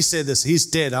 He said this, he's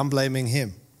dead, I'm blaming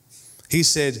him. He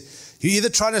said, you're either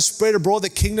trying to spread abroad the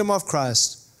kingdom of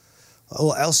Christ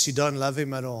or else you don't love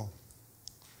him at all.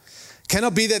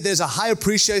 Cannot be that there's a high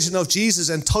appreciation of Jesus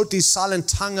and totally silent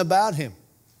tongue about him.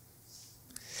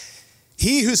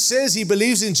 He who says he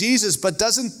believes in Jesus but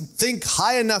doesn't think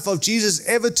high enough of Jesus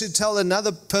ever to tell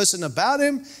another person about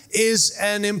him is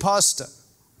an imposter.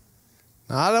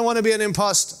 Now, I don't want to be an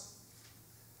imposter.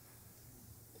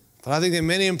 But I think there are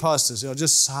many imposters who are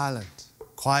just silent,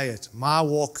 quiet. My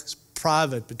walk is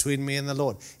private between me and the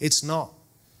Lord. It's not.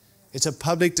 It's a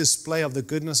public display of the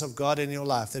goodness of God in your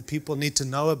life that people need to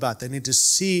know about. They need to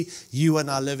see you and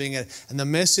I living it. And the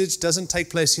message doesn't take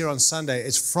place here on Sunday.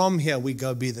 It's from here we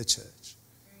go be the church.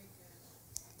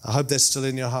 I hope that's still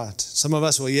in your heart. Some of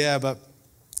us, well, yeah, but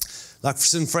like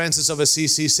St. Francis of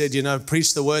Assisi said,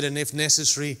 preach the word and if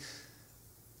necessary,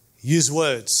 use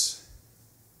words.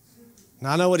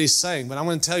 Now, I know what he's saying, but I'm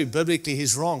going to tell you, biblically,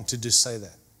 he's wrong to just say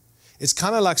that. It's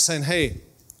kind of like saying, hey,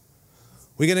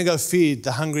 we're going to go feed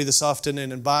the hungry this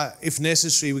afternoon and if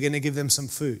necessary, we're going to give them some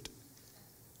food.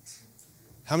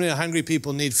 How many hungry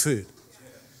people need food?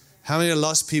 How many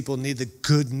lost people need the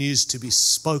good news to be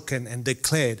spoken and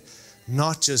declared,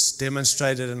 not just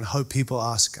demonstrated and hope people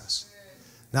ask us?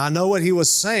 Now, I know what he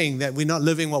was saying, that we're not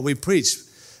living what we preach,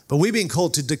 but we've been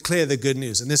called to declare the good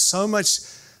news. And there's so much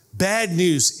bad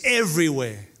news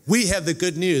everywhere. We have the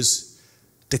good news.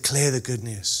 Declare the good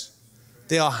news.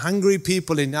 There are hungry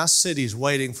people in our cities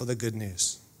waiting for the good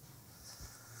news.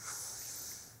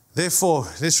 Therefore,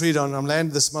 let's read on. I'm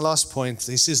landing. This is my last point.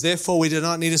 He says, therefore, we do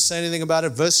not need to say anything about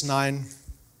it. Verse 9,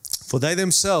 for they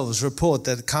themselves report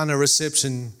that kind of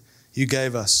reception you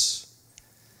gave us.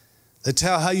 They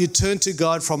tell how you turned to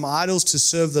God from idols to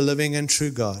serve the living and true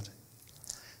God,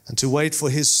 and to wait for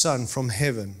his Son from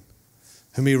heaven,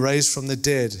 whom he raised from the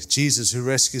dead, Jesus, who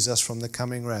rescues us from the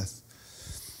coming wrath.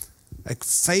 A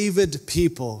favored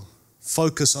people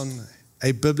focus on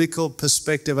a biblical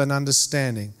perspective and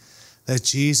understanding that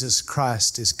Jesus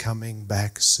Christ is coming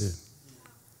back soon.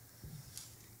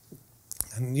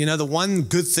 And you know, the one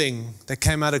good thing that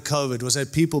came out of COVID was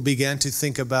that people began to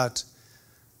think about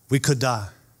we could die.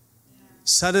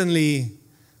 Suddenly,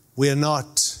 we are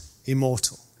not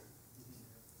immortal.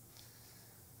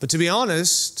 But to be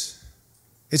honest,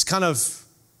 it's kind of,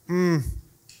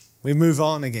 we move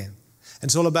on again. And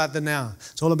it's all about the now.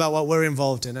 It's all about what we're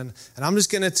involved in. And I'm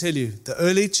just going to tell you, the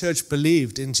early church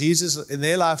believed in Jesus, in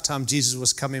their lifetime, Jesus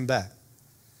was coming back.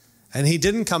 And he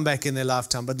didn't come back in their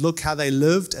lifetime, but look how they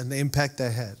lived and the impact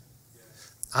they had.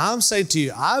 I'm saying to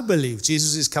you, I believe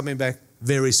Jesus is coming back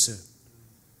very soon.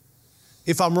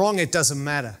 If I'm wrong, it doesn't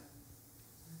matter.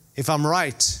 If I'm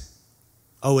right,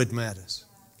 it matters.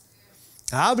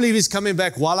 I believe he's coming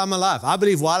back while I'm alive. I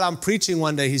believe while I'm preaching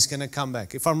one day, he's going to come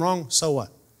back. If I'm wrong, so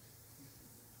what?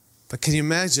 But can you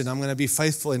imagine, I'm going to be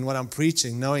faithful in what I'm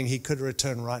preaching, knowing he could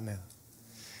return right now.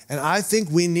 And I think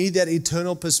we need that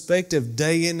eternal perspective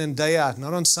day in and day out.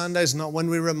 Not on Sundays, not when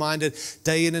we're reminded,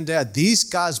 day in and day out. These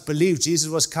guys believed Jesus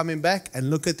was coming back, and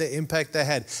look at the impact they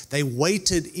had. They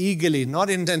waited eagerly, not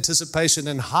in anticipation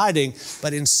and hiding,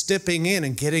 but in stepping in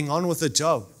and getting on with the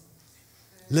job.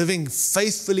 Living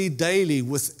faithfully daily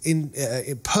with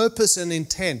purpose and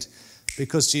intent,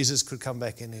 because Jesus could come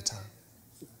back anytime.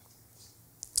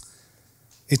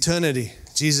 Eternity,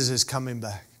 Jesus is coming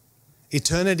back.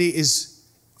 Eternity is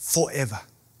forever.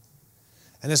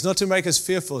 And it's not to make us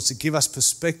fearful, it's to give us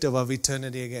perspective of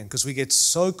eternity again. Because we get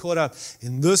so caught up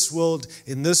in this world,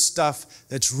 in this stuff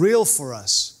that's real for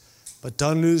us. But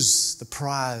don't lose the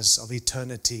prize of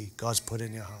eternity God's put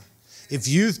in your heart. If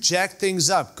you've jacked things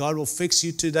up, God will fix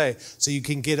you today so you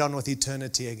can get on with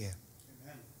eternity again.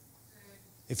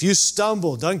 If you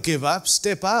stumble, don't give up,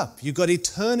 step up. You've got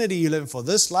eternity you live for.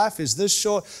 This life is this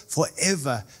short,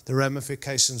 forever. The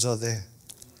ramifications are there.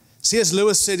 C.S.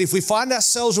 Lewis said, if we find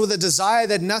ourselves with a desire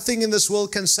that nothing in this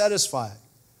world can satisfy,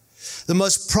 the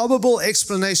most probable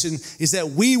explanation is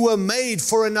that we were made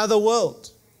for another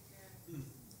world.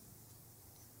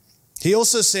 He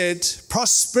also said,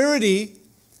 prosperity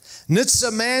knits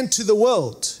a man to the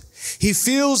world. He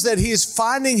feels that he is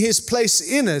finding his place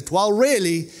in it, while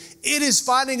really it is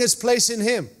finding its place in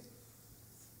him.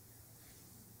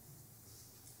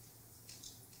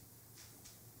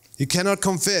 You cannot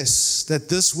confess that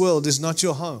this world is not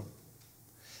your home,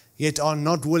 yet are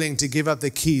not willing to give up the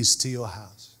keys to your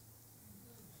house.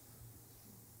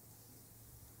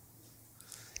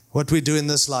 What we do in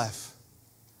this life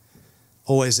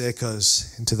always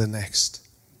echoes into the next.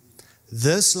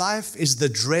 This life is the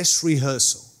dress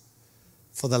rehearsal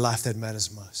for the life that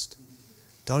matters most.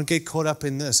 Don't get caught up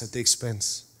in this at the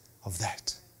expense of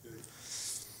that.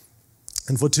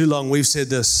 And for too long, we've said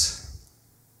this.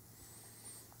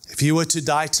 If you were to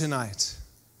die tonight,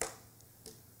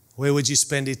 where would you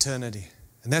spend eternity?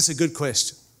 And that's a good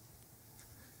question.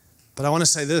 But I want to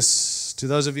say this to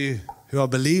those of you who are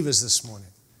believers this morning.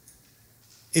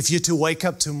 If you're to wake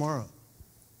up tomorrow,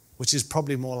 which is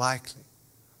probably more likely,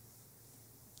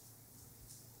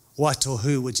 what or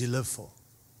who would you live for?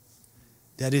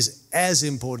 That is as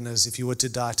important as if you were to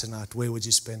die tonight, where would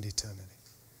you spend eternity?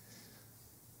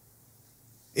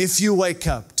 If you wake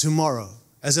up tomorrow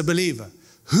as a believer,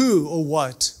 who or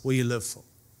what will you live for?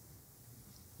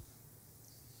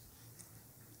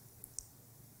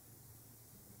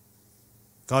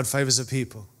 God favors a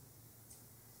people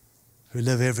who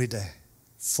live every day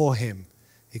for Him,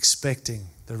 expecting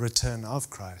the return of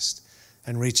Christ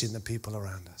and reaching the people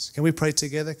around us. Can we pray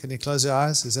together? Can you close your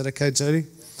eyes? Is that okay, Jody?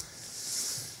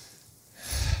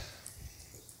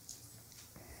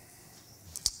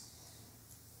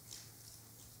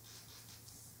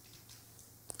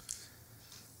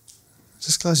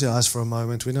 Just close your eyes for a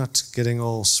moment. We're not getting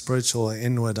all spiritual or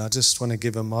inward. I just want to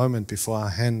give a moment before I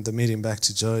hand the meeting back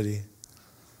to Jody.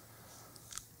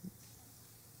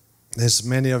 There's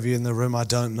many of you in the room I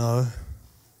don't know.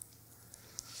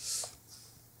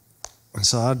 And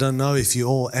so I don't know if you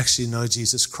all actually know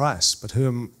Jesus Christ, but who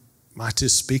am I to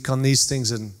speak on these things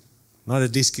and not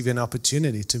at least give you an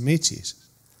opportunity to meet Jesus?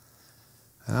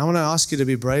 And I want to ask you to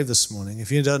be brave this morning.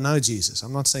 If you don't know Jesus,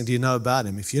 I'm not saying do you know about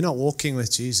Him. If you're not walking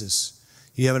with Jesus,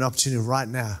 you have an opportunity right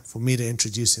now for me to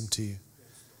introduce Him to you.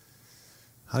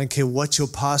 I don't care what your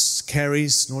past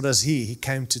carries, nor does He. He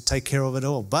came to take care of it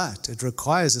all. But it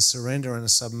requires a surrender and a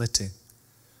submitting.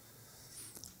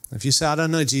 If you say, I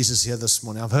don't know Jesus here this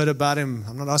morning, I've heard about Him.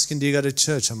 I'm not asking, do you go to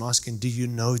church? I'm asking, do you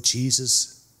know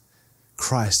Jesus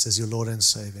Christ as your Lord and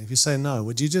Savior? If you say no,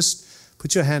 would you just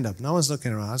put your hand up? No one's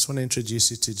looking around. I just want to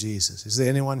introduce you to Jesus. Is there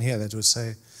anyone here that would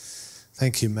say,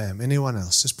 thank you, ma'am? Anyone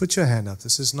else? Just put your hand up.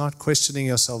 This is not questioning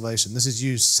your salvation. This is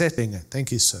you setting it.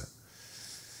 Thank you, sir.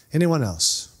 Anyone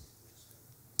else?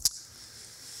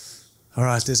 All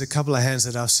right, there's a couple of hands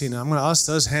that I've seen. I'm going to ask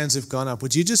those hands who've gone up.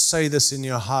 Would you just say this in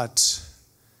your heart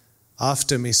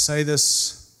after me? Say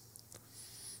this.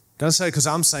 Don't say it because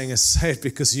I'm saying it. Say it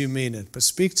because you mean it. But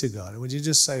speak to God. Would you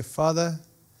just say, Father,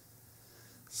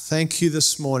 thank you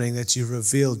this morning that you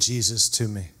revealed Jesus to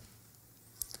me.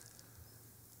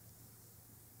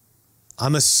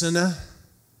 I'm a sinner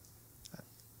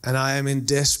and I am in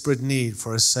desperate need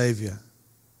for a Savior.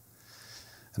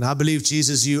 And I believe,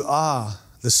 Jesus, you are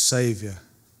the Savior.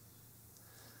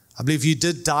 I believe you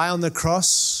did die on the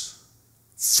cross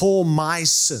for my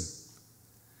sin.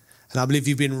 And I believe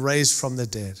you've been raised from the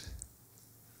dead.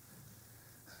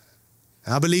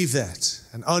 And I believe that,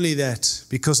 and only that,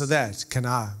 because of that, can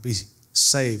I be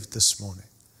saved this morning.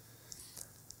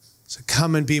 So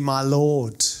come and be my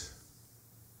Lord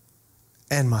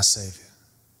and my Savior.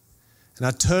 And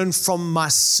I turn from my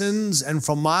sins and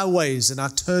from my ways, and I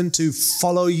turn to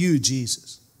follow you,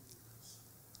 Jesus.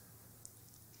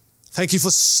 Thank you for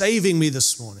saving me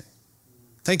this morning.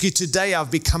 Thank you, today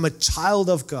I've become a child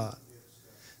of God.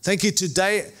 Thank you,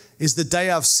 today is the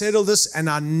day I've settled this and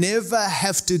I never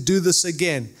have to do this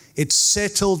again. It's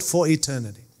settled for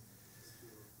eternity.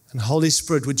 And Holy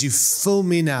Spirit, would you fill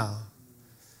me now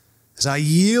as I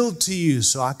yield to you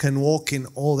so I can walk in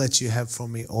all that you have for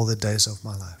me all the days of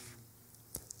my life.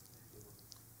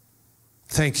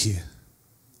 Thank you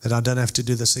that I don't have to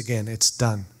do this again. It's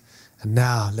done. And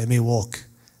now let me walk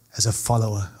as a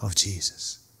follower of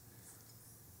Jesus.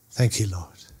 Thank you, Lord.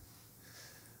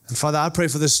 And Father, I pray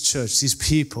for this church, these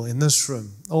people in this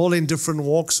room, all in different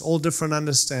walks, all different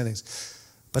understandings.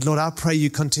 But Lord, I pray you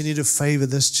continue to favor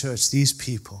this church, these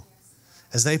people,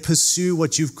 as they pursue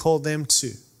what you've called them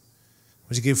to.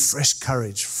 Would you give fresh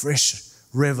courage, fresh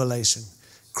revelation,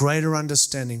 greater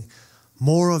understanding,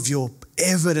 more of your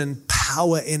evident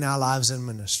power in our lives and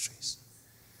ministries.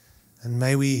 And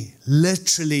may we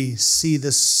literally see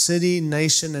the city,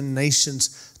 nation, and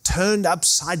nations turned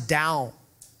upside down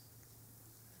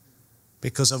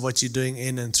because of what you're doing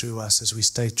in and through us as we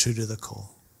stay true to the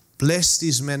call. Bless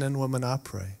these men and women, I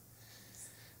pray.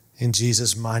 In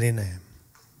Jesus' mighty name.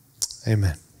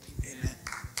 Amen. Amen.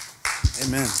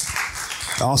 Amen.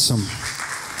 Awesome.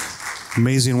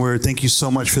 Amazing word. Thank you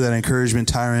so much for that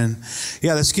encouragement, Tyron.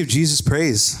 Yeah, let's give Jesus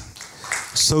praise.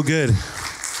 So good.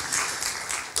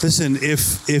 Listen,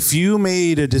 if you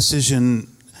made a decision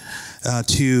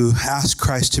to ask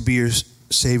Christ to be your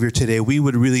Savior today, we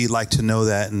would really like to know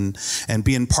that and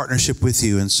be in partnership with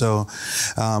you. And so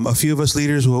a few of us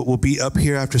leaders will be up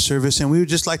here after service, and we would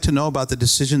just like to know about the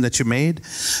decision that you made.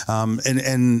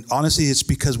 And honestly, it's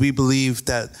because we believe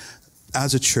that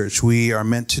as a church, we are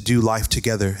meant to do life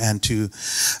together and to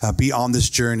be on this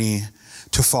journey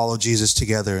to follow Jesus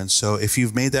together. And so if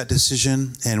you've made that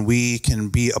decision and we can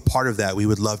be a part of that, we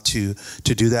would love to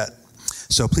do that.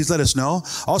 So please let us know.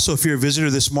 Also, if you're a visitor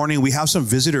this morning, we have some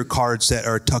visitor cards that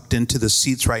are tucked into the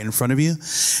seats right in front of you.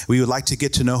 We would like to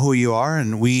get to know who you are,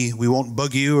 and we won't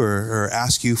bug you or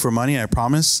ask you for money, I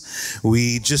promise.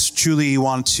 We just truly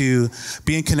want to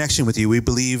be in connection with you. We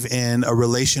believe in a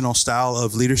relational style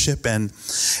of leadership and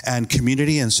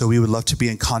community, and so we would love to be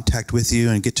in contact with you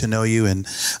and get to know you and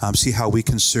see how we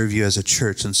can serve you as a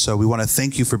church. And so we want to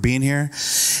thank you for being here.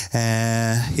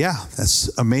 And yeah,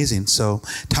 that's amazing. So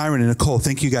Tyron and Nicole,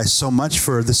 thank you guys so much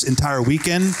for this entire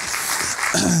weekend.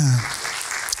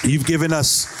 You've given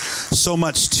us so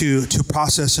much to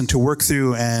process and to work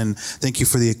through, and thank you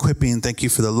for the equipping. Thank you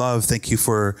for the love. Thank you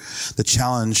for the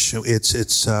challenge.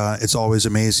 It's always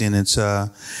amazing.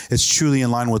 It's truly in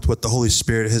line with what the Holy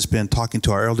Spirit has been talking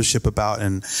to our eldership about,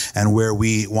 and where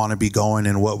we want to be going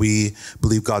and what we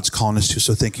believe God's calling us to.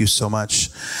 So thank you so much.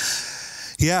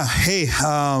 Yeah. Hey.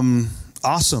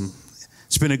 Awesome.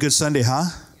 It's been a good Sunday, huh?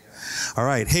 All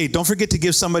right. Hey, don't forget to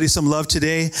give somebody some love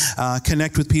today.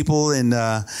 Connect with people. And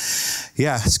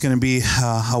it's going to be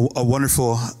a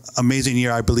wonderful, amazing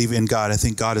year, I believe, in God. I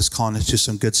think God is calling us to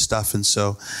some good stuff. And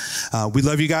so we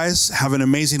love you guys. Have an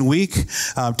amazing week.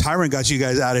 Tyron got you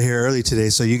guys out of here early today,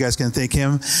 so you guys can thank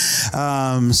him.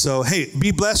 So, hey,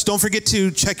 be blessed. Don't forget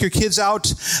to check your kids out.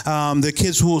 The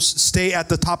kids will stay at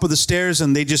the top of the stairs,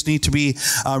 and they just need to be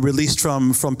released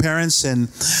from parents. And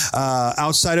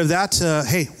outside of that,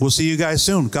 hey, we'll see you guys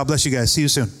soon. God bless you guys. See you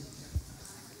soon.